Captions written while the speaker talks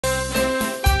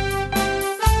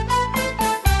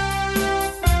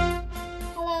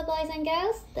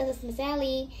this is Miss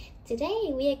Ellie. Today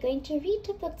we are going to read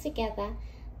the book together.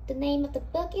 The name of the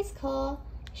book is called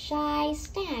Shy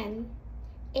Stan.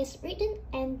 It's written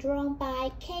and drawn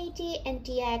by Katie and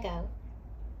Diego.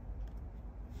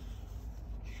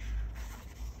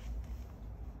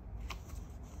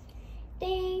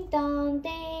 Ding dong,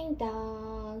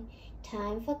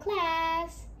 time for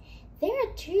class. There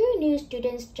are 2 new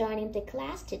students joining the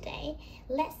class today.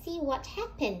 Let's see what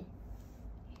happened.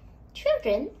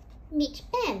 Children, meet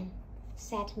Ben,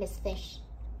 said Miss Fish.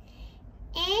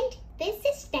 And this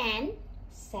is Stan,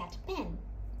 said Ben.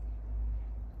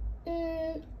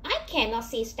 I cannot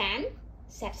see Stan,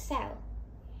 said Sal.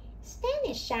 Stan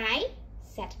is shy,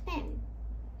 said Ben.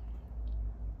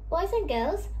 Boys and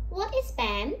girls, what is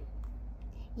Ben?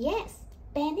 Yes,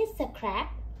 Ben is a crab.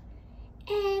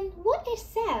 And what is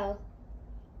Sal?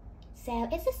 Sal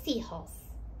is a seahorse.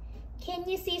 Can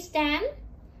you see Stan?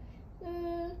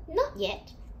 Not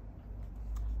yet.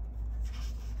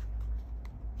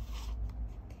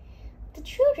 The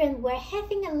children were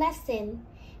having a lesson.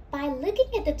 By looking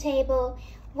at the table,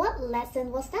 what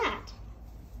lesson was that?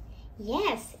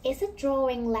 Yes, it's a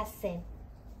drawing lesson.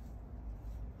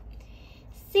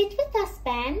 Sit with us,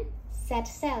 Ben, said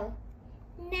Sal.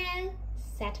 No,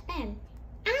 said Ben.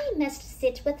 I must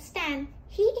sit with Stan.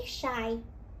 He is shy.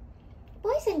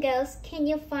 Boys and girls, can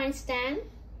you find Stan?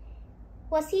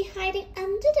 Was he hiding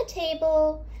under the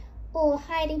table or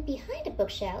hiding behind a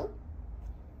bookshelf?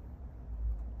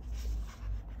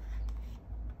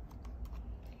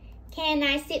 Can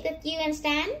I sit with you and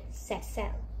Stan? Said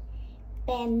Sal.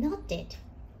 Ben nodded,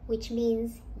 which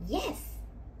means yes.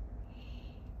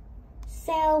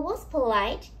 Sal was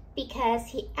polite because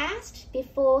he asked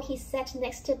before he sat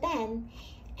next to Ben,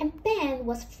 and Ben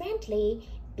was friendly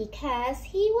because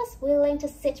he was willing to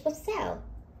sit with Sal.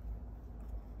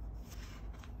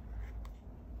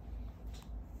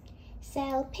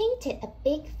 Sal painted a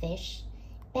big fish.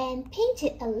 Ben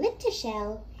painted a little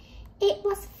shell. It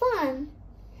was fun.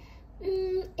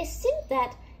 It seemed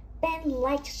that Ben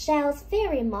liked shells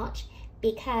very much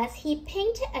because he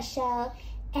painted a shell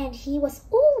and he was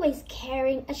always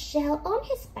carrying a shell on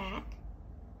his back.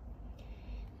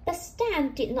 But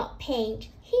Stan did not paint.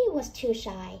 He was too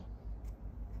shy.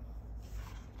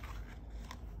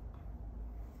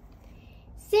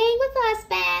 Sing with us,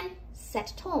 Ben,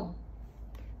 said Tom.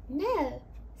 No,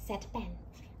 said Ben.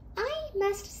 I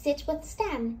must sit with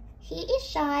Stan. He is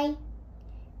shy.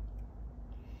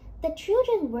 The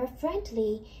children were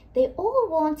friendly. They all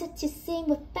wanted to sing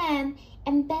with Ben,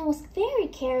 and Ben was very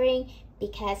caring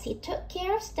because he took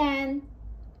care of Stan.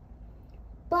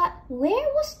 But where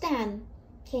was Stan?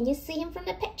 Can you see him from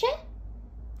the picture?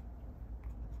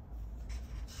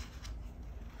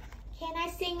 Can I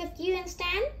sing with you and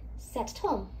Stan? Said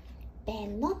Tom.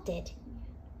 Ben nodded,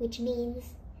 which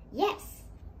means yes.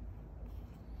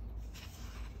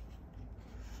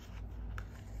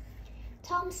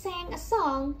 Tom sang a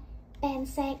song. Ben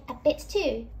sang a bit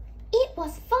too. It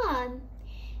was fun.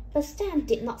 But Stan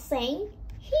did not sing.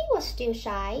 He was still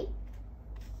shy.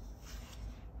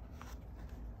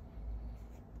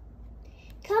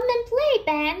 Come and play,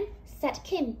 Ben, said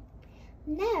Kim.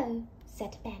 No,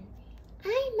 said Ben.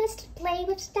 I must play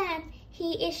with Stan.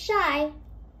 He is shy.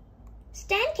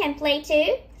 Stan can play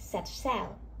too, said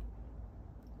Sal.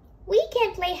 We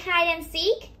can play hide and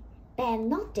seek. Ben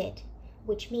nodded,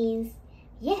 which means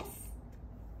yes.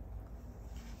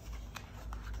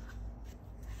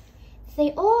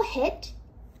 They all hid.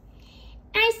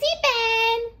 I see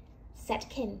Ben, said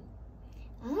Kim.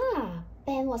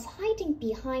 Ben was hiding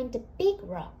behind the big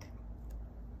rock.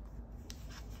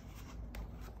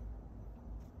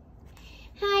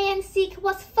 Hide and seek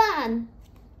was fun.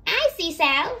 I see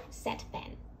Sal, said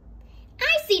Ben.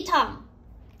 I see Tom.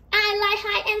 I like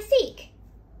hide and seek.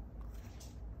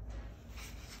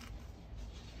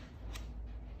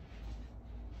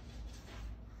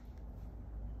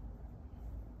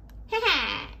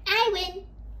 Haha, I win,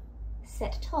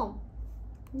 said Tom.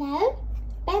 No,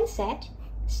 Ben said.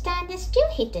 Stan is still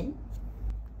hidden.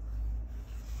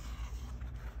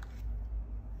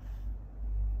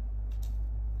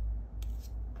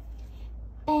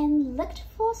 Ben looked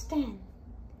for Stan.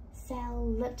 Sal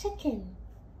looked at Kim.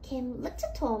 Kim looked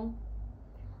at Tom.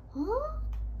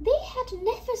 They had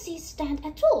never seen Stan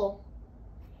at all.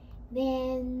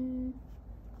 Then...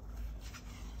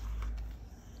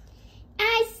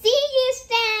 I see you,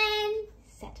 Stan,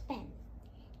 said Ben.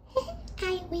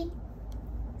 I win,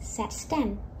 said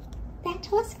Stan. That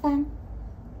was fun.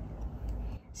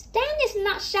 Stan is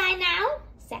not shy now,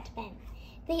 said Ben.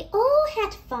 They all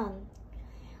had fun.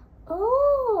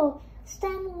 Oh,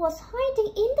 Stan was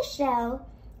hiding in the shell.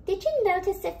 Did you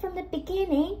notice it from the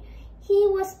beginning? He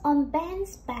was on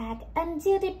Ben's back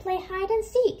until they played hide and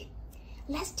seek.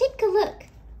 Let's take a look.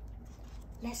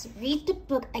 Let's read the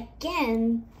book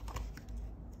again.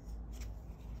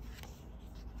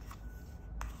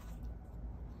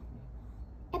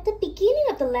 At the beginning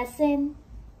of the lesson,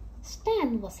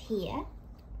 Stan was here.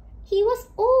 He was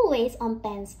always on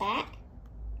Ben's back.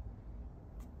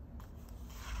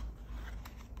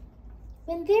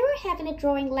 When they were having a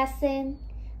drawing lesson,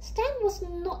 Stan was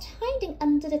not hiding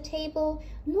under the table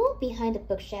nor behind the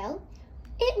bookshelf.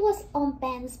 It was on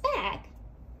Ben's back.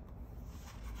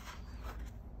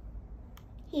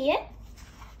 Here.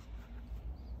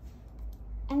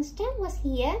 And Stan was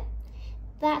here.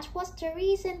 That was the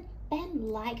reason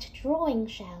Ben liked drawing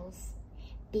shells,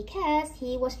 because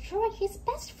he was drawing his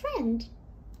best friend.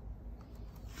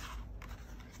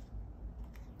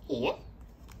 Here.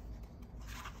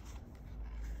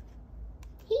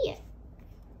 Here.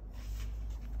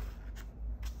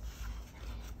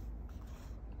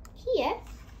 Here.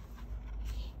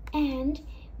 And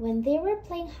when they were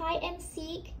playing hide and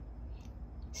seek,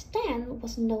 Stan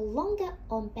was no longer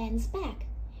on Ben's back.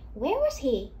 Where was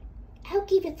he? I'll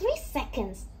give you 3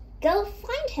 seconds. Go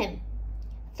find him.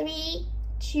 3,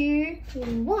 2,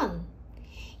 1.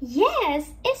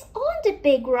 Yes, it's on the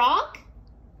big rock.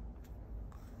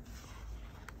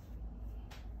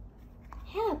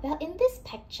 How about in this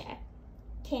picture?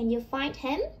 Can you find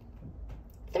him?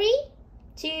 3,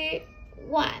 2,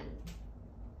 1.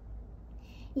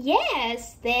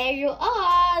 Yes, there you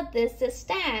are. This is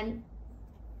Stan.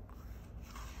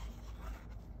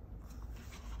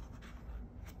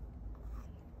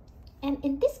 And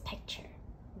in this picture,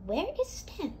 where is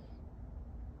Stan?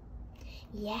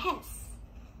 Yes,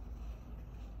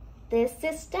 this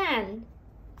is Stan.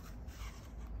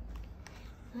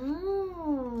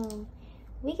 Oh,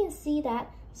 we can see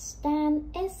that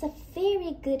Stan is a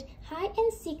very good hide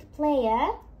and seek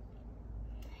player.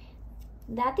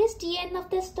 That is the end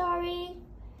of the story.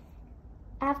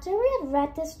 After we had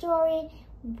read the story,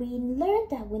 we learned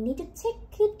that we need to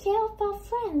take good care of our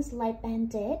friends like Ben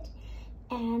did.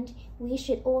 And we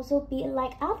should also be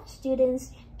like other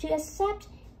students to accept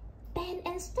Ben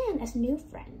and Stan as new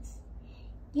friends.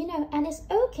 You know, and it's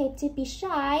okay to be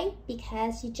shy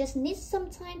because you just need some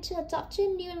time to adapt to a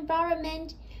new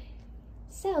environment.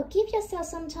 So give yourself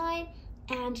some time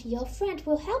and your friend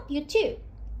will help you too.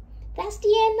 That's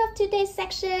the end of today's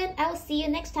section. I'll see you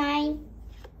next time.